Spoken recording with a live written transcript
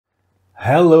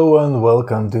Hello and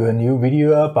welcome to a new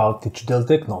video about digital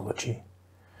technology.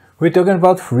 We're talking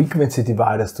about frequency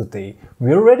dividers today.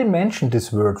 We already mentioned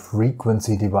this word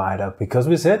frequency divider because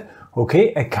we said,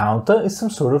 okay, a counter is some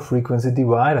sort of frequency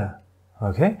divider.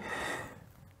 Okay,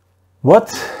 what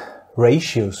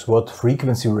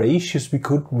frequency ratios we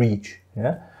could reach?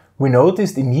 Yeah, we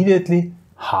noticed immediately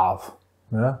half.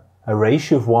 Yeah? A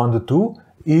ratio of 1 to 2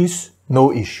 is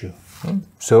no issue.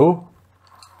 So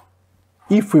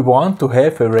if we want to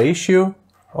have a ratio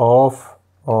of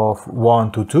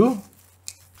 1 to 2,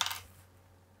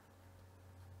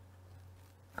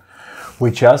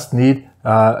 we just need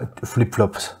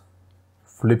flip-flop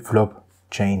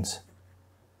chains.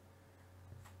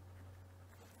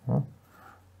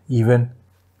 Even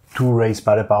 2 raised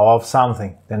by the power of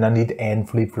something, then I need n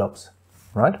flip-flops,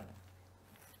 right?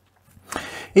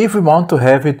 If we want to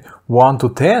have it 1 to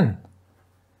 10,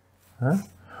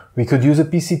 we could use a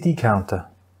PCT counter.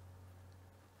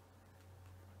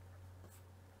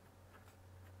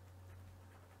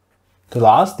 The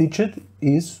last digit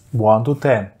is 1 to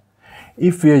 10.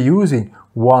 If we are using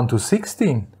 1 to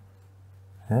 16,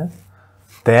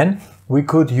 then we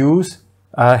could use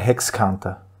a hex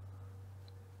counter.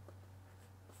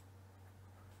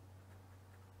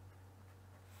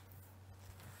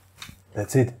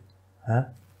 That's it.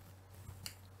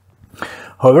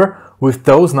 However, with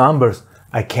those numbers,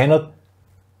 I cannot,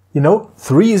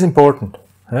 3 is important.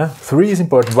 3 is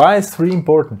important. Why is 3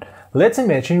 important? Let's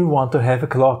imagine we want to have a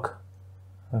clock.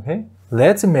 Okay?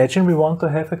 Let's imagine we want to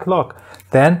have a clock.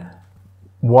 Then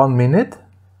 1 minute,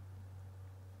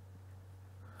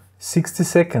 60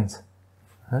 seconds.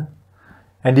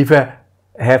 And if I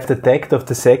have the tact of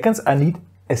the seconds, I need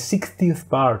a 60th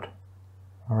part.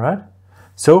 Alright?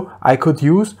 So I could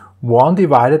use 1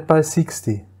 divided by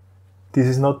 60. This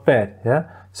is not bad. Yeah?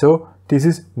 So this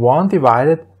is 1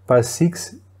 divided by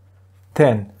 6,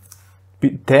 10.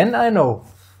 10 I know.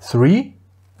 3,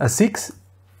 a 6,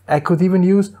 I could even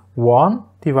use 1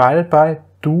 divided by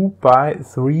 2 by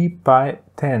 3 by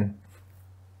 10.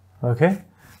 Okay?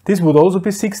 This would also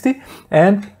be 60.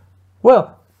 And,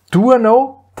 well, 2 I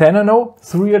know, 10 I know,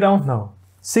 3 I don't know,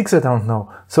 6 I don't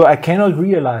know. So I cannot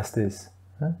realize this.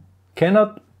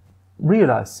 Cannot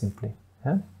realize simply.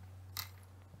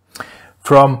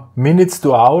 From minutes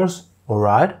to hours,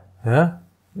 alright,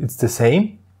 it's the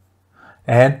same.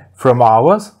 And from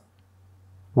hours,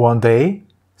 1 day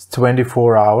is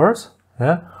 24 hours.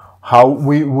 How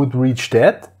we would reach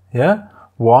that?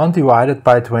 1 divided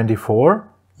by 24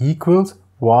 equals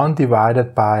 1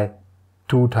 divided by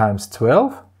 2 times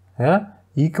 12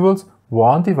 equals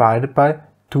 1 divided by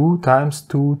 2 times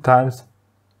 2 times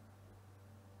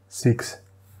 6.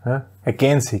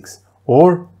 Again 6.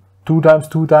 Or 2 times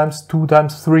 2 times 2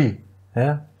 times 3.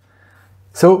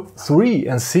 So 3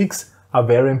 and 6 are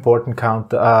very important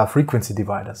frequency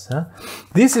dividers.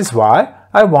 This is why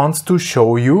I want to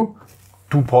show you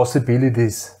 2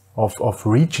 possibilities of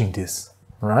reaching this.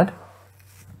 Right?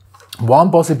 One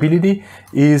possibility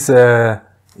is an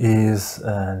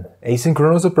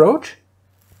asynchronous approach.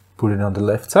 Put it on the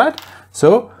left side.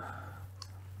 So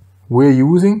we're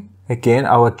using again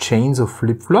our chains of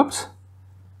flip-flops.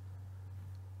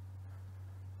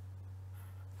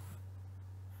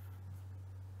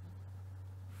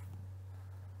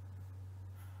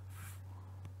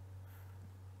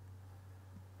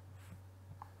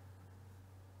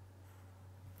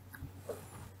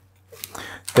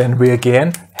 Then we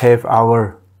again have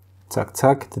our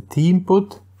the T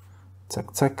input,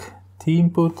 T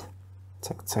input,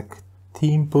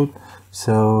 T input.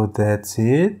 So that's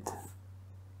it.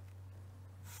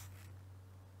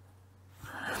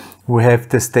 We have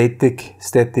the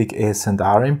static S and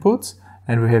R inputs,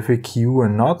 and we have a Q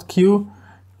and not Q,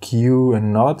 Q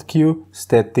and not Q,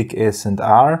 static S and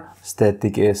R,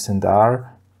 static S and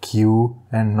R, Q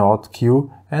and not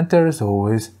Q, and there is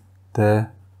always the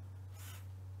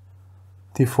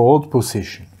default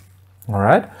position.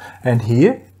 Alright, and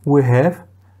here we have,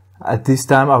 at this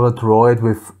time I will draw it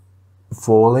with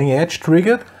falling edge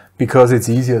triggered because it's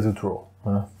easier to draw.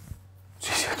 It's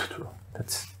easier to draw.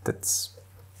 That's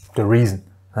the reason.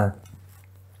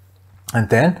 And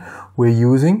then we're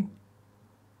using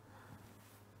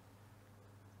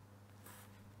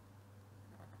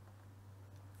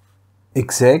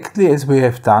exactly as we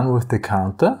have done with the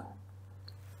counter,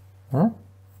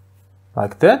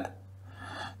 like that.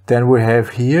 Then we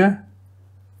have here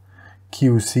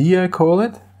QC, I call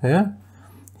it.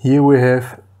 Here we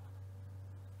have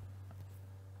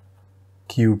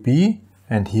QB,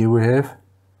 and here we have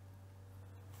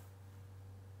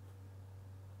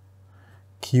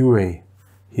QA.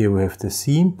 Here we have the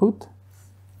C input.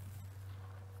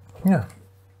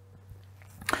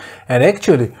 And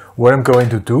actually, what I'm going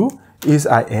to do is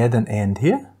I add an AND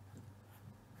here,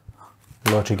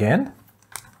 logic AND.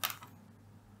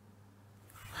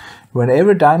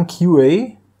 Whenever time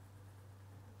QA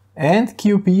and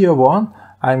QB are 1,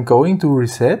 I'm going to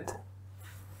reset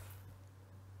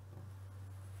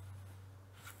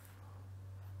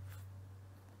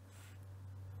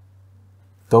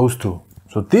those two.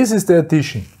 So this is the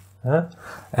addition.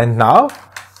 And now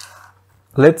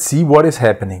let's see what is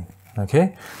happening.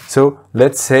 Okay, so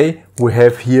let's say we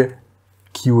have here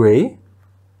QA.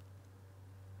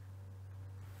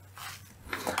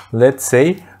 Let's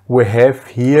say we have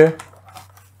here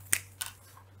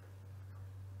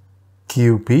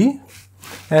QB,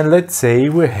 and let's say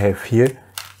we have here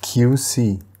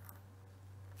QC.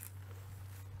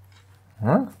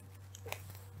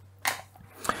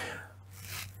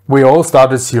 We all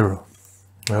start at 0.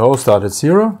 We all start at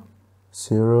 0,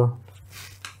 0,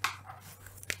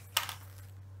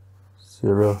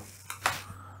 0,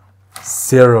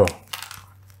 0.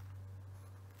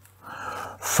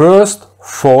 First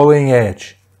falling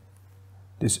edge.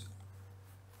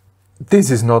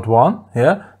 This is not 1,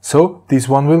 yeah? So this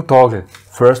one will toggle.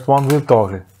 First one will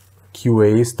toggle.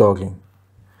 QA is toggling.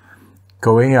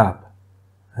 Going up.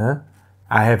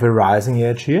 I have a rising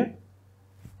edge here.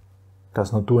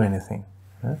 Does not do anything.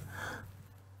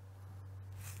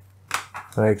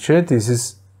 So actually this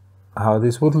is how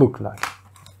this would look like.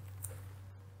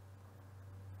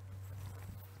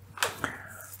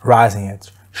 Rising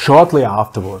edge. Shortly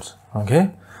afterwards.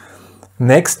 Okay.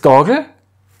 Next toggle.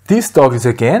 This toggles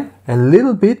again a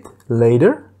little bit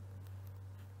later.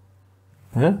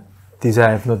 This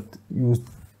I have not used.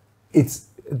 It's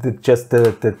just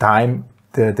the time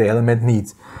the element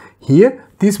needs. Here,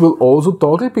 this will also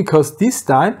toggle because this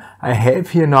time I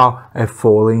have here now a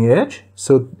falling edge.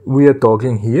 So we are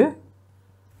toggling here.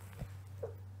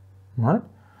 Right?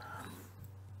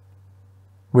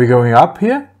 We're going up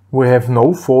here. We have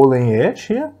no falling edge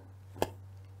here.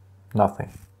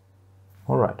 Nothing.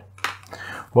 All right.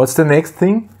 What's the next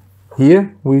thing?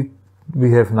 Here we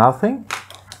have nothing.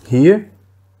 Here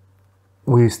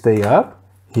we stay up.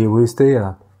 Here we stay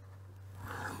up.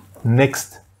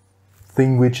 Next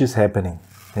thing which is happening,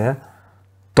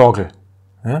 toggle,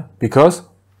 because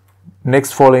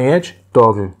next falling edge,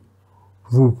 toggle,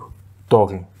 whoop,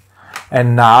 toggle.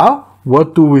 And now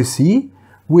what do we see?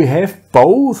 We have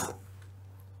both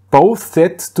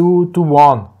set to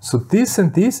 1. So this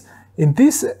and this, in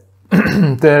this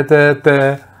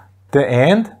the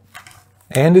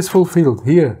AND is fulfilled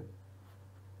here.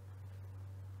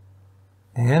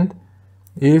 AND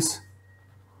is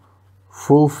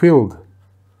fulfilled.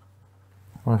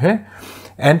 Okay,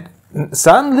 and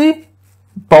suddenly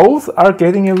both are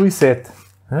getting a reset.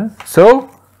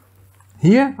 So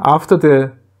here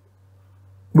after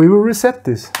we will reset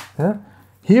this.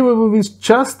 Here we will be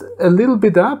just a little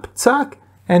bit up, zack,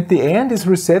 and the AND is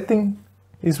resetting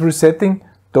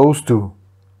those two.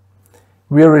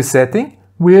 We are resetting.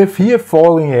 We have here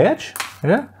falling edge,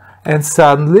 and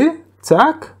suddenly,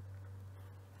 zack,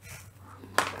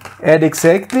 at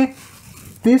exactly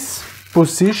this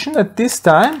position at this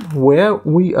time where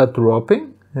we are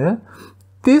dropping,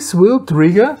 this will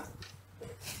trigger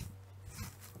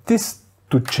this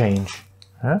to change.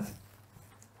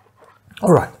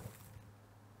 All right.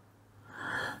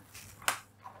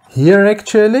 Here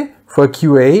actually for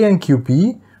QA and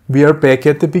QB we are back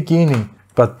at the beginning,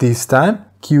 but this time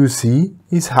QC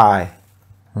is high.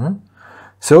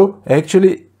 So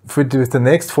actually with the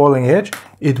next falling edge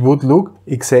it would look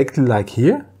exactly like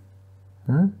here.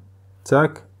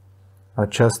 Zack, I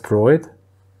just draw it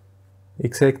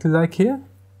exactly like here.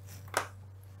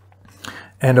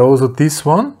 And also this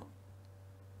one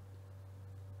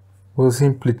will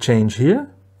simply change here.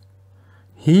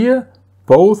 Here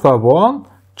both are 1,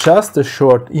 just a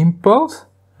short impulse.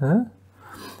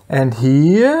 And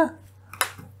here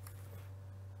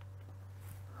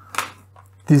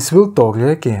this will toggle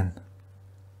again.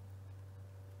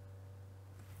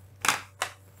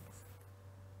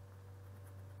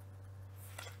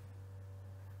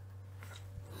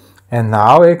 And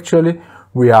now actually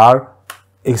we are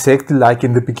exactly like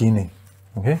in the beginning.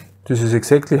 Okay, this is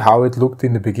exactly how it looked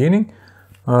in the beginning.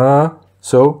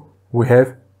 So we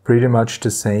have pretty much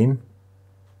the same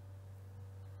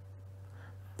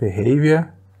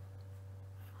behavior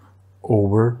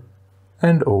over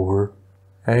and over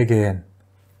again.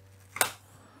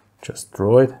 Just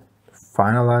draw it,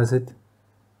 finalize it.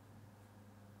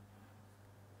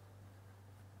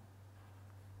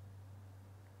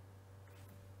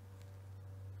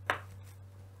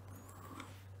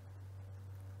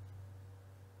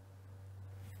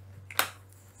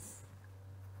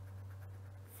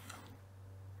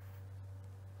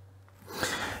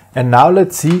 And now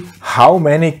let's see how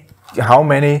many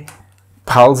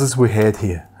pulses we had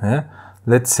here.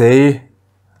 Let's say,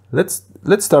 let's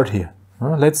start here.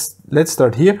 Let's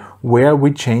start here where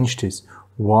we changed this.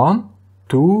 1,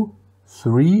 2,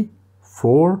 3,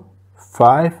 4,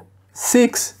 5,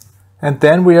 6. And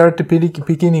then we are at the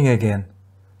beginning again.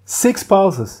 6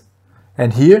 pulses.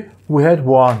 And here we had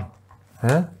 1.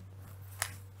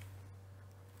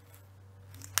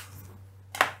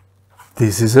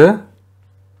 This is a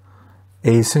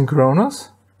asynchronous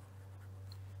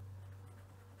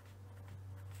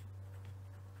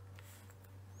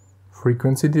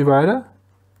frequency divider.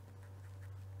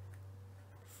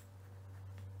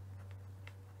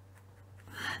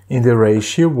 In the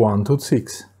ratio 1 to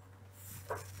 6.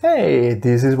 Hey,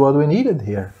 this is what we needed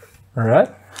here. Alright?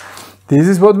 This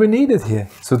is what we needed here.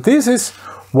 So this is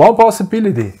one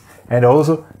possibility. And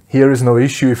also, here is no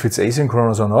issue if it's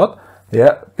asynchronous or not.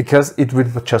 Yeah, because it will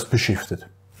just be shifted.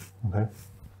 Okay.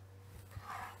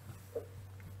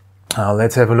 Now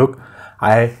let's have a look.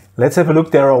 Let's have a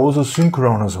look. There are also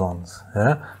synchronous ones.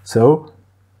 Yeah. So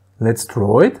let's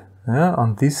draw it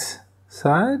on this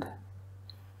side.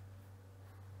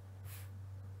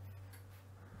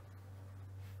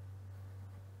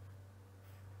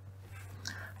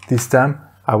 This time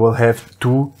I will have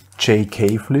 2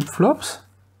 JK flip-flops.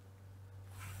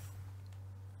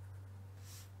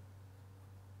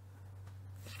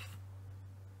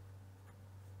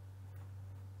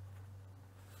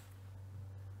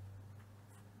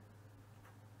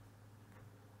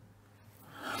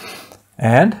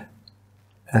 And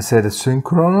I said a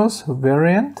synchronous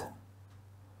variant.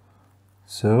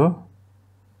 So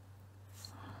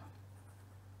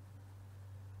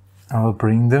I will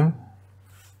bring them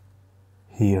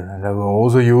here, and I will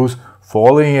also use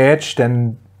falling edge,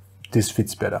 then this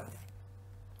fits better.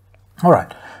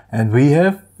 Alright, and we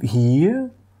have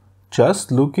here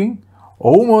just looking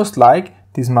almost like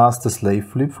this master-slave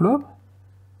flip-flop.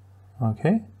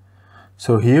 Okay,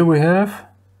 so here we have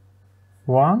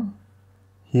 1,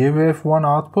 here we have 1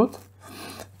 output.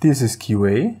 This is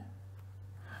QA,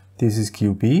 this is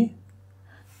QB,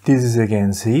 this is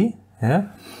again C. Yeah?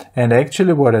 And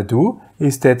actually what I do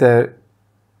is that I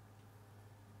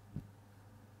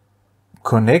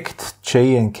connect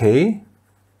J and K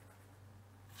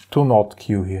to not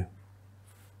Q here.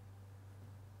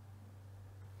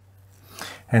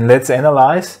 And let's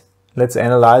analyze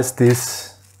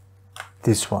this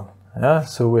one. Yeah?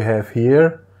 So we have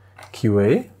here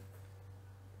QA,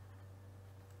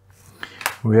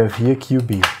 we have here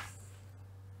QB.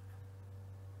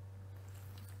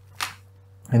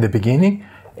 In the beginning,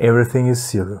 everything is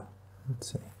 0.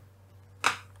 Let's see.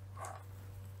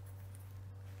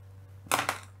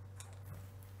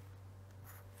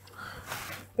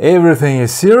 Everything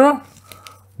is 0.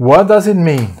 What does it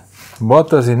mean? What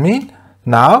does it mean?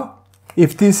 Now,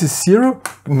 if this is 0,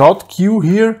 not Q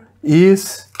here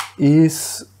is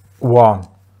 1.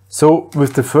 So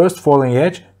with the first falling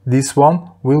edge, this one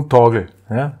will toggle.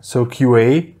 Yeah? So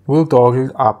QA will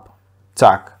toggle up.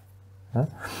 Zack. Yeah?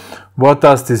 What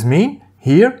does this mean?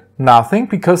 Here, nothing,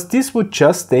 because this would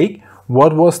just take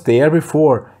what was there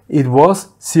before. It was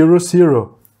 0,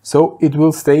 0. So it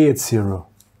will stay at 0.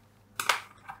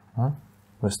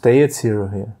 We'll stay at 0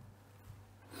 here.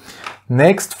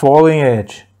 Next falling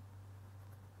edge.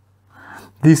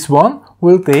 This one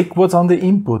will take what's on the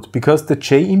input, because the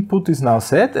J input is now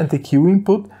set and the Q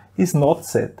input is not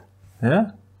set.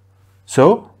 Yeah?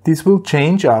 So this will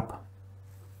change up.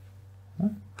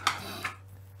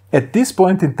 At this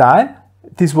point in time,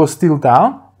 this was still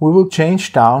down. We will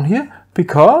change down here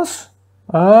because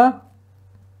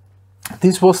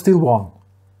this was still 1.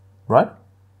 Right?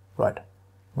 Right.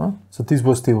 So this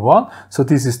was still 1. So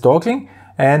this is toggling,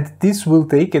 and this will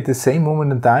take at the same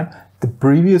moment in time the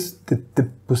previous the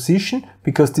position,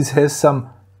 because this has some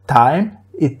time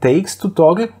it takes to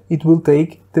toggle. It will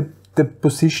take the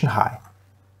position high.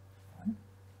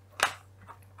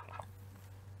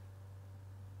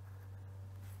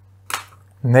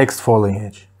 Next falling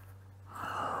edge.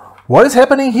 What is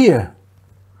happening here?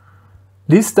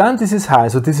 This time this is high,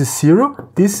 so this is 0.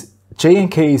 This J and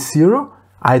K is 0.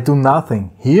 I do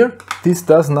nothing. Here, this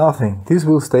does nothing. This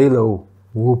will stay low.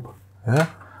 Whoop. Yeah.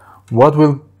 What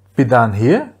will be done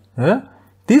here? Yeah.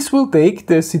 This will take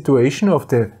the situation of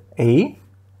the A,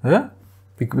 yeah,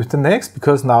 with the next,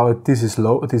 because now this is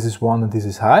low, this is 1 and this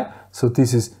is high. So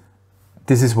this is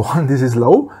 1, this is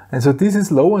low, and so this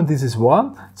is low and this is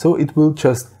 1. So it will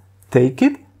just take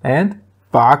it and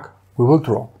back we will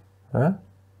drop. Yeah.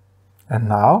 And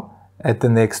now at the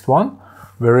next one,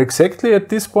 we're exactly at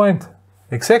this point.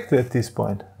 Exactly at this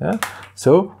point. Yeah?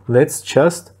 So let's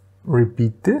just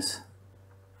repeat this.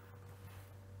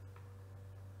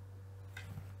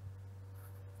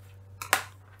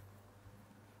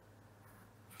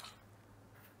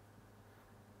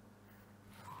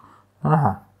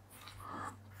 Aha.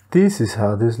 This is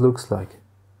how this looks like.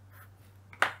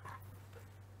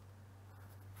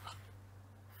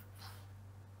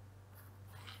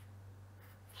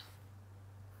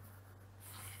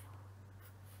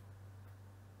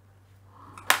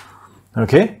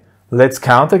 Okay, let's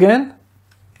count again.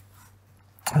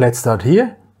 Let's start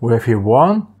here. We have here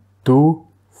 1, 2,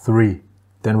 3.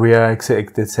 Then we are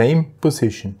exact the same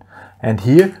position. And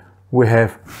here we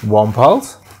have 1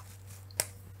 pulse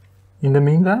in the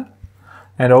meantime.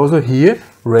 And also here,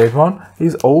 red one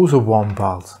is also 1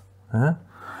 pulse.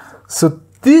 So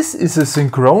this is a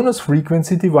synchronous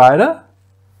frequency divider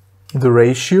in the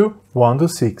ratio 1 to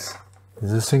 6.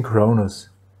 This is synchronous.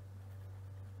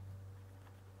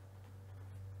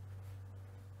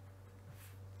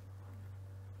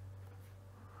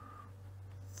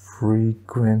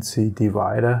 Frequency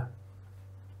divider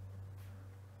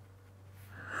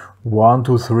 1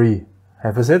 to 3.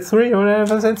 Have I said 3 or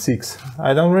have I said 6?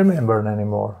 I don't remember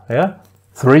anymore. Yeah,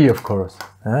 3 of course.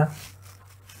 Yeah.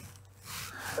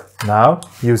 Now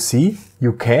you see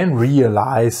you can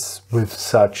realize with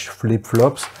such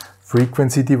flip-flops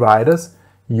frequency dividers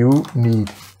you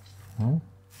need.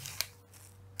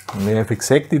 We have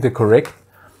exactly the correct.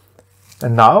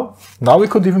 And now we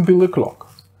could even build a clock.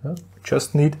 Yeah.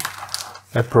 Just need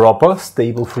a proper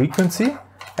stable frequency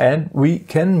and we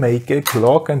can make a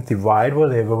clock and divide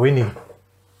whatever we need.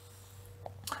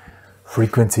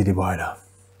 Frequency divider.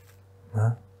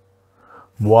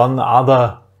 One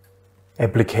other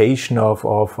application of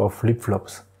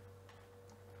flip-flops.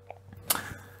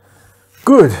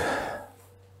 Good.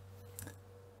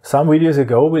 Some videos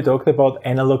ago we talked about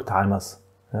analog timers.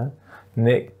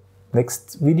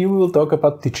 Next video we will talk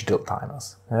about digital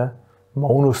timers.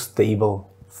 Monostable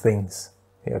things.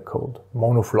 They are called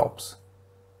monoflops.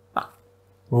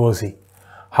 We'll see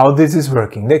how this is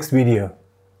working. Next video,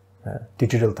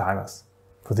 digital timers.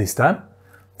 For this time,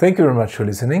 thank you very much for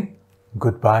listening.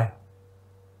 Goodbye.